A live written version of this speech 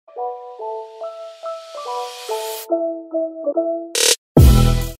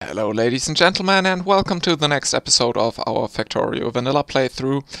Hello ladies and gentlemen, and welcome to the next episode of our Factorio vanilla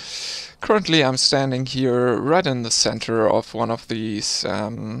playthrough. Currently I'm standing here right in the center of one of these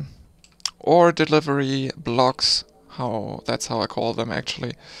ore delivery blocks. That's how I call them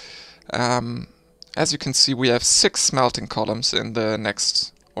actually. As you can see, we have 6 smelting columns in the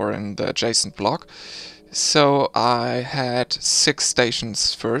adjacent block. So I had 6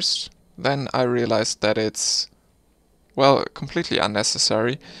 stations first. Then I realized that it's, well, completely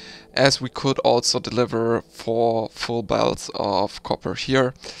unnecessary, as we could also deliver 4 full belts of copper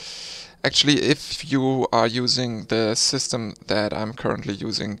here. Actually, if you are using the system that I'm currently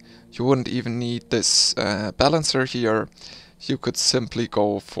using, you wouldn't even need this balancer here. You could simply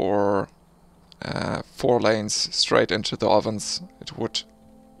go for 4 lanes straight into the ovens. It would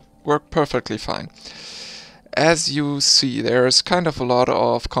work perfectly fine. As you see, there's kind of a lot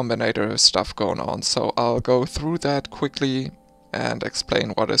of combinator stuff going on, so I'll go through that quickly and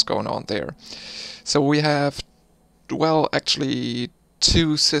explain what is going on there. So we have, well, actually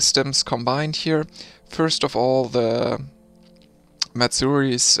 2 systems combined here. First of all, the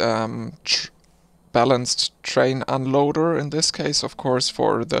Matsuri's balanced train unloader, in this case, of course,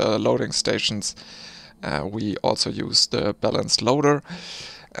 for the loading stations. We also use the balanced loader.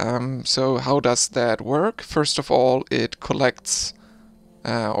 So how does that work? First of all, it collects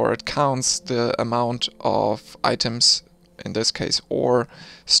or it counts the amount of items, in this case ore,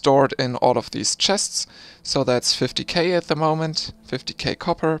 stored in all of these chests. So that's 50k at the moment, 50k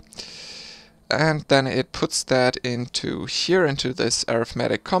copper. And then it puts that into this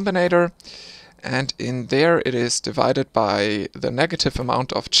arithmetic combinator. And in there it is divided by the negative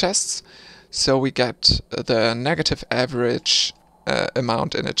amount of chests. So we get the negative average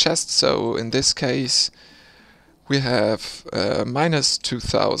amount in a chest. So in this case we have minus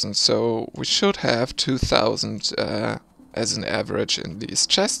 2000, so we should have 2000 as an average in these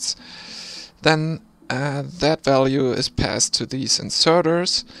chests. Then that value is passed to these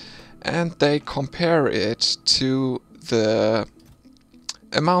inserters, and they compare it to the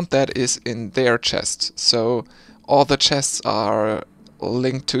amount that is in their chest. So all the chests are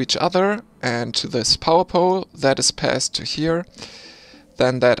linked to each other and to this power pole that is passed to here.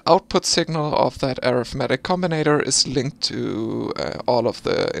 Then that output signal of that arithmetic combinator is linked to all of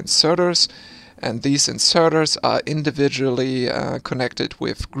the inserters, and these inserters are individually connected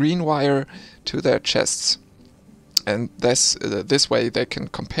with green wire to their chests. And this way they can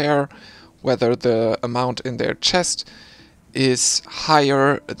compare whether the amount in their chest is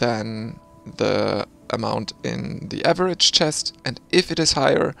higher than the amount in the average chest, and if it is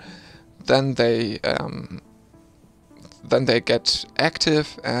higher, then they get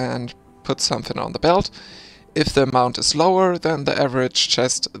active and put something on the belt. If the amount is lower than the average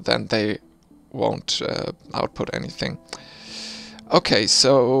chest, then they won't output anything. Okay,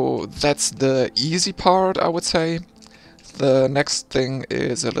 so that's the easy part, I would say. The next thing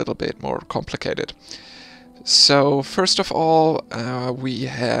is a little bit more complicated. So first of all, we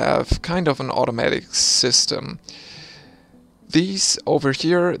have kind of an automatic system. These over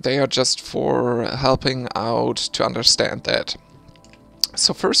here, they are just for helping out to understand that.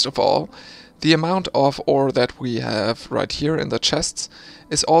 So first of all, the amount of ore that we have right here in the chests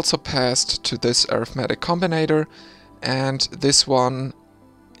is also passed to this arithmetic combinator, and this one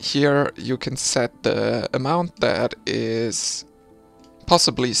here you can set the amount that is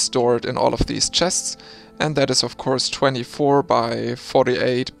possibly stored in all of these chests, and that is of course 24 by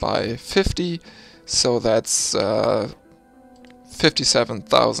 48 by 50, so that's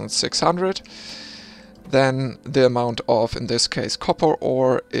 57,600. Then the amount of, in this case, copper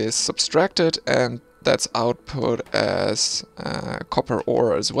ore is subtracted, and that's output as copper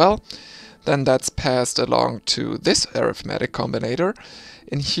ore as well. Then that's passed along to this arithmetic combinator.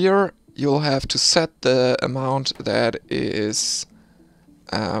 In here you'll have to set the amount that is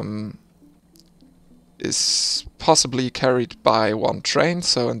possibly carried by one train.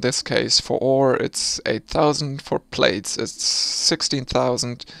 So in this case for ore it's 8,000, for plates it's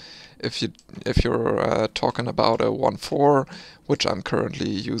 16,000 if you're talking about a 1/4, which I'm currently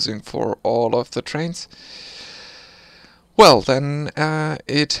using for all of the trains. Well, then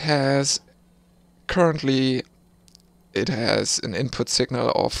it has an input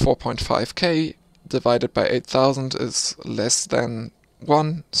signal of 4.5k divided by 8,000 is less than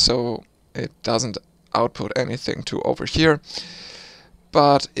 1, so it doesn't output anything to over here.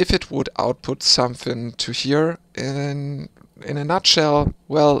 But if it would output something to here, in a nutshell,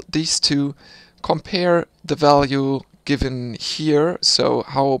 well, these two compare the value given here, so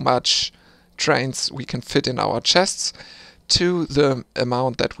how much trains we can fit in our chests, to the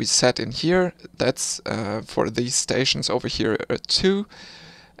amount that we set in here. That's for these stations over here 2,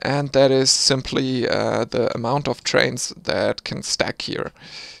 and that is simply the amount of trains that can stack here.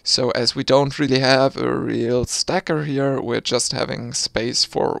 So as we don't really have a real stacker here, we're just having space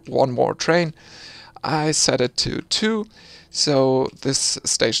for one more train, I set it to 2, so this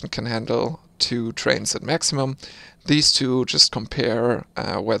station can handle 2 trains at maximum. These two just compare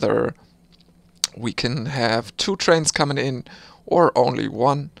whether we can have 2 trains coming in or only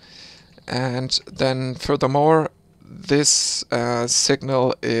 1. And then furthermore, this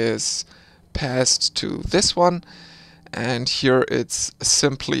signal is passed to this one, and here it's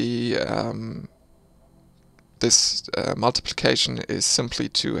simply this multiplication is simply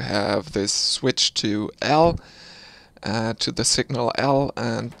to have this switch to L, to the signal L,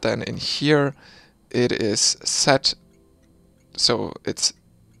 and then in here it is set, so it's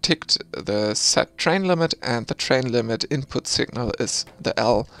ticked the set train limit, and the train limit input signal is the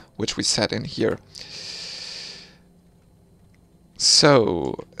L, which we set in here.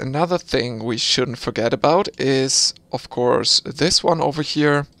 So another thing we shouldn't forget about is, of course, this one over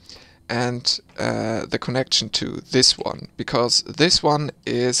here and the connection to this one, because this one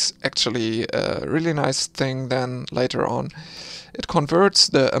is actually a really nice thing then later on. It converts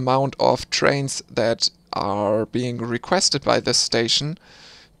the amount of trains that are being requested by this station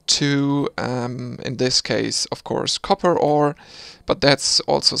to, in this case, of course, copper ore, but that's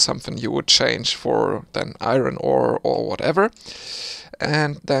also something you would change for then iron ore or whatever.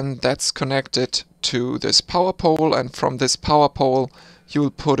 And then that's connected to this power pole, and from this power pole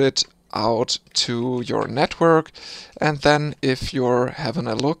you'll put it out to your network. And then if you're having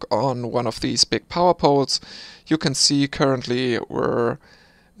a look on one of these big power poles, you can see currently we're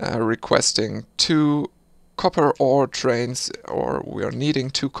requesting 2 copper ore trains, or we're needing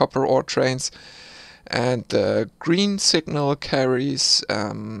 2 copper ore trains, and the green signal carries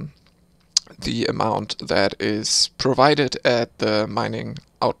the amount that is provided at the mining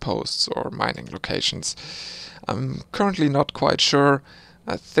outposts or mining locations. I'm currently not quite sure.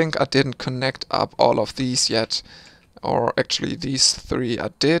 I think I didn't connect up all of these yet, or actually these 3 I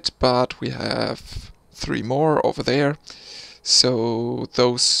did, but we have 3 more over there, so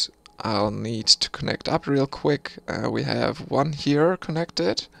those I'll need to connect up real quick. We have 1 here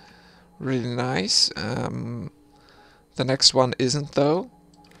connected, really nice. The next one isn't though,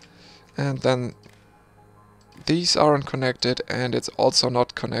 and then these aren't connected, and it's also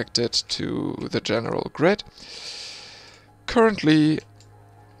not connected to the general grid. Currently,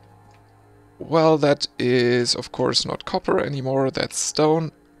 well, that is of course not copper anymore, that's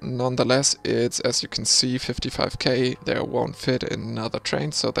stone. Nonetheless, it's, as you can see, 55k, there won't fit in another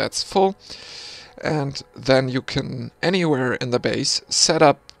train, so that's full. And then you can, anywhere in the base, set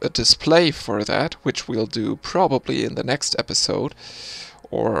up a display for that, which we'll do probably in the next episode.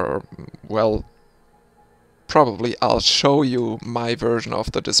 Or, well, probably I'll show you my version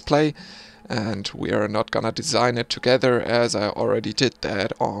of the display, and we are not gonna design it together, as I already did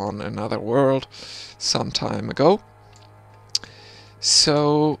that on another world some time ago.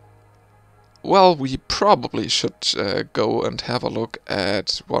 So, well, we probably should go and have a look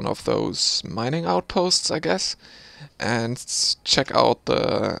at one of those mining outposts, I guess, and check out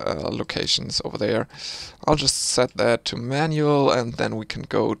the locations over there. I'll just set that to manual, and then we can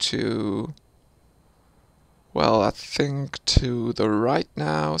go to, well, I think to the right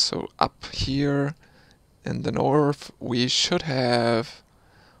now, so up here in the north we should have,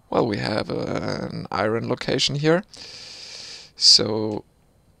 well, we have an iron location here. So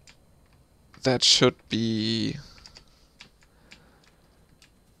that should be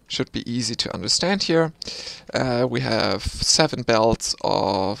easy to understand here. We have 7 belts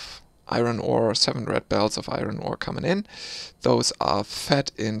of iron ore, 7 red belts of iron ore coming in. Those are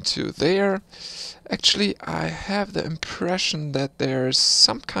fed into there. Actually, I have the impression that there's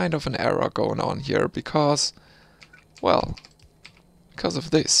some kind of an error going on here because, well, because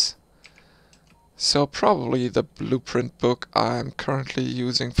of this. So probably the blueprint book I'm currently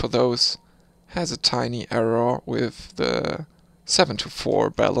using for those has a tiny error with the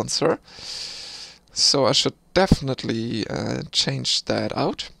 7-to-4 balancer. So I should definitely change that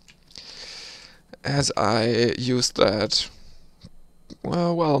out, as I used that,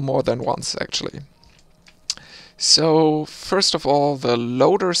 well, more than once actually. So first of all, the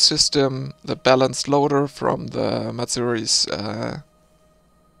loader system, the balanced loader from the Matsuri's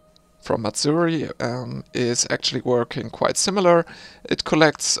Matsuri is actually working quite similar. It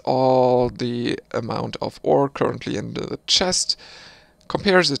collects all the amount of ore currently in the chest,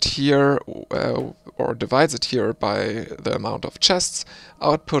 compares it here, or divides it here by the amount of chests,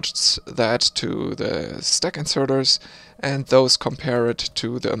 outputs that to the stack inserters, and those compare it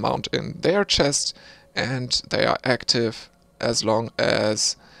to the amount in their chest, and they are active as long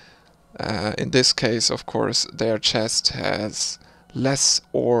as, in this case, of course, their chest has less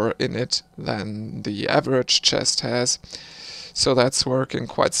ore in it than the average chest has. So that's working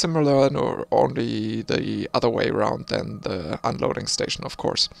quite similar, or only the other way around than the unloading station, of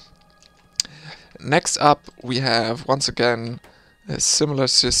course. Next up, we have once again a similar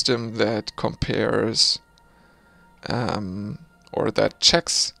system that compares or that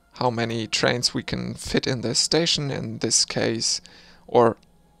checks how many trains we can fit in this station in this case, or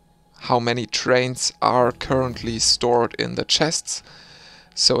how many trains are currently stored in the chests.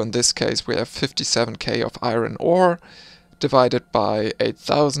 So in this case we have 57k of iron ore divided by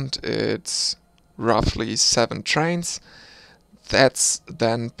 8,000, it's roughly 7 trains. That's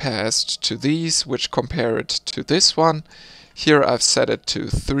then passed to these, which compare it to this one. Here I've set it to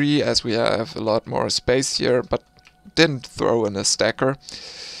 3 as we have a lot more space here, but didn't throw in a stacker.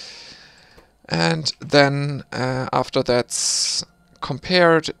 And then after that's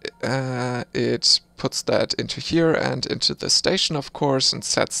compared, it puts that into here and into the station, of course, and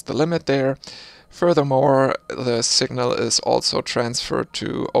sets the limit there. Furthermore, the signal is also transferred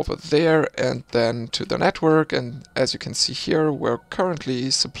to over there and then to the network, and as you can see here, we're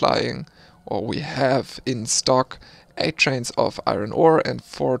currently supplying, or we have in stock, 8 trains of iron ore and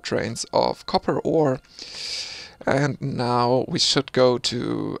 4 trains of copper ore. And now we should go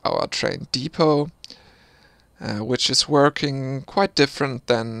to our train depot, which is working quite different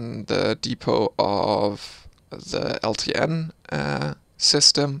than the depot of the LTN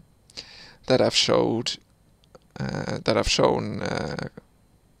system that I've shown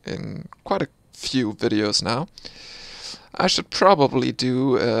in quite a few videos now. I should probably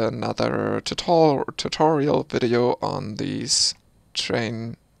do another tutorial video on these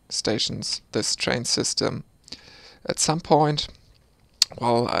train stations, this train system, at some point.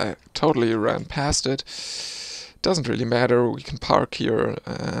 Well, I totally ran past it. Doesn't really matter, we can park here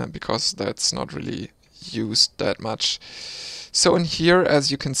because that's not really used that much. So in here,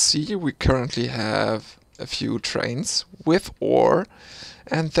 as you can see, we currently have a few trains with ore,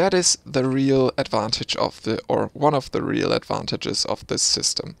 and that is the real advantage of or one of the real advantages of this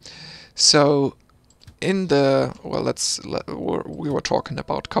system. So in the, well, we were talking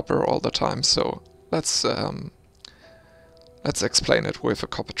about copper all the time, so let's explain it with a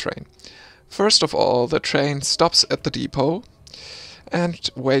copper train. First of all, the train stops at the depot and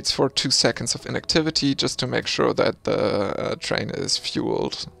waits for 2 seconds of inactivity just to make sure that the train is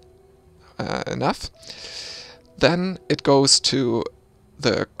fueled enough. Then it goes to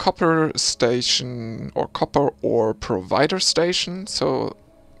the copper station or copper ore provider station, so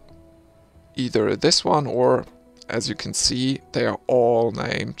either this one or, as you can see, they are all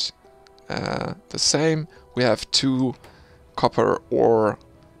named the same. We have 2 copper ore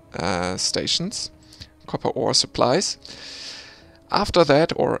stations, copper ore supplies. After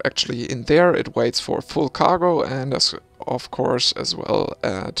that, or actually in there, it waits for full cargo and of course as well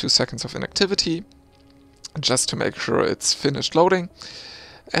 2 seconds of inactivity just to make sure it's finished loading.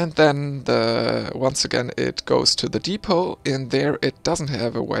 And then once again it goes to the depot. In there it doesn't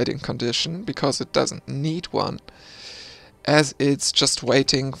have a waiting condition because it doesn't need one, as it's just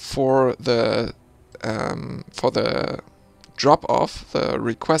waiting for the drop-off, the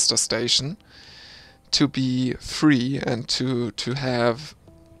requester station, to be free and to have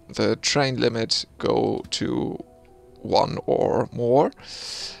the train limit go to 1 or more.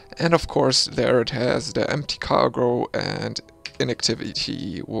 And of course there it has the empty cargo and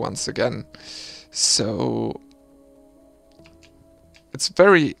inactivity once again. So it's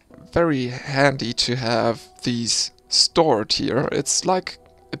very, very handy to have these stored here. It's like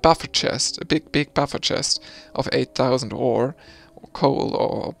a buffer chest, a big buffer chest of 8,000 ore, or coal,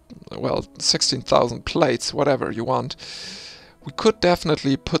 or, well, 16,000 plates, whatever you want. We could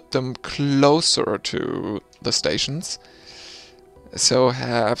definitely put them closer to the stations, so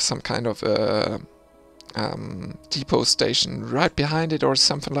have some kind of a depot station right behind it or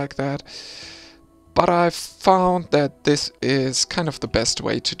something like that. But I've found that this is kind of the best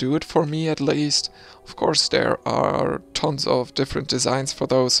way to do it, for me at least. Of course there are tons of different designs for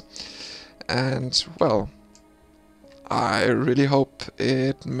those, and well, I really hope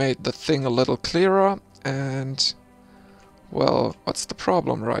it made the thing a little clearer. And well, what's the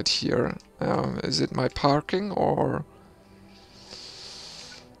problem right here? Is it my parking, or...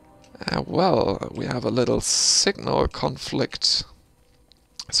 well, we have a little signal conflict.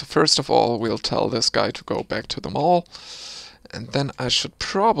 So first of all, we'll tell this guy to go back to the mall, and then I should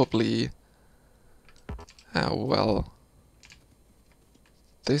probably... well,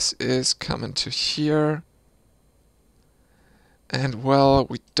 this is coming to here. And well,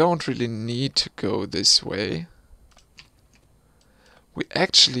 we don't really need to go this way. We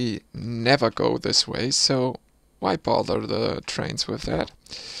actually never go this way, so why bother the trains with that?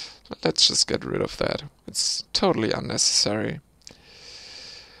 Let's just get rid of that. It's totally unnecessary.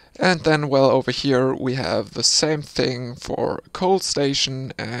 And then, well, over here we have the same thing for a coal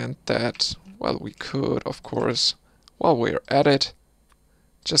station, and that, well, we could, of course, while we're at it,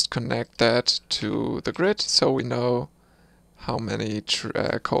 just connect that to the grid so we know how many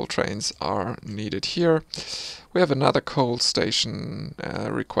coal trains are needed here. We have another coal station,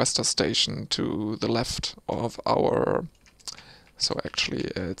 requester station to the left of our, so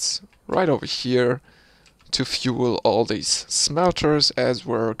actually it's right over here to fuel all these smelters, as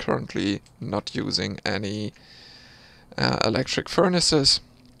we're currently not using any electric furnaces.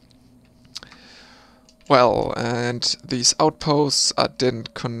 Well, and these outposts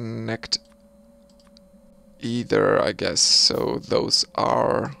didn't connect either, I guess, so those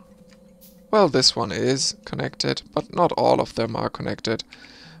are, well, this one is connected, but not all of them are connected,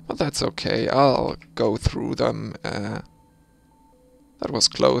 but that's okay, I'll go through them. That was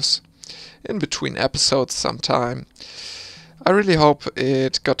close, in between episodes sometime. I really hope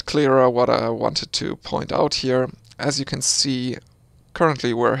it got clearer what I wanted to point out here. As you can see,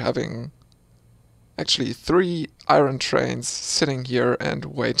 currently we're having actually 3 iron trains sitting here and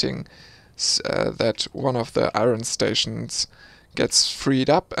waiting that one of the iron stations gets freed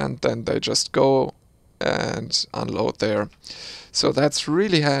up, and then they just go and unload there. So that's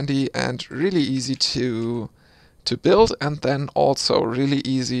really handy and really easy to build, and then also really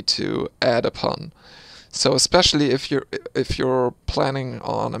easy to add upon. So especially if you're planning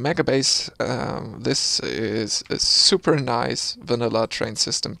on a mega base, this is a super nice vanilla train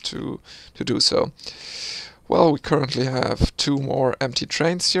system to do so. Well, we currently have 2 more empty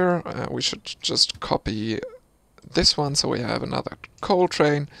trains here. We should just copy this one so we have another coal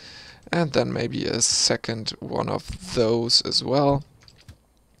train, and then maybe a second one of those as well,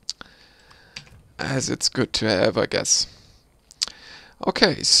 as it's good to have, I guess.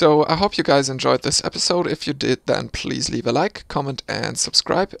 Okay, so I hope you guys enjoyed this episode. If you did, then please leave a like, comment and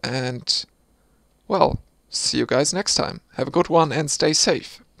subscribe, and well, see you guys next time. Have a good one and stay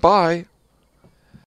safe. Bye!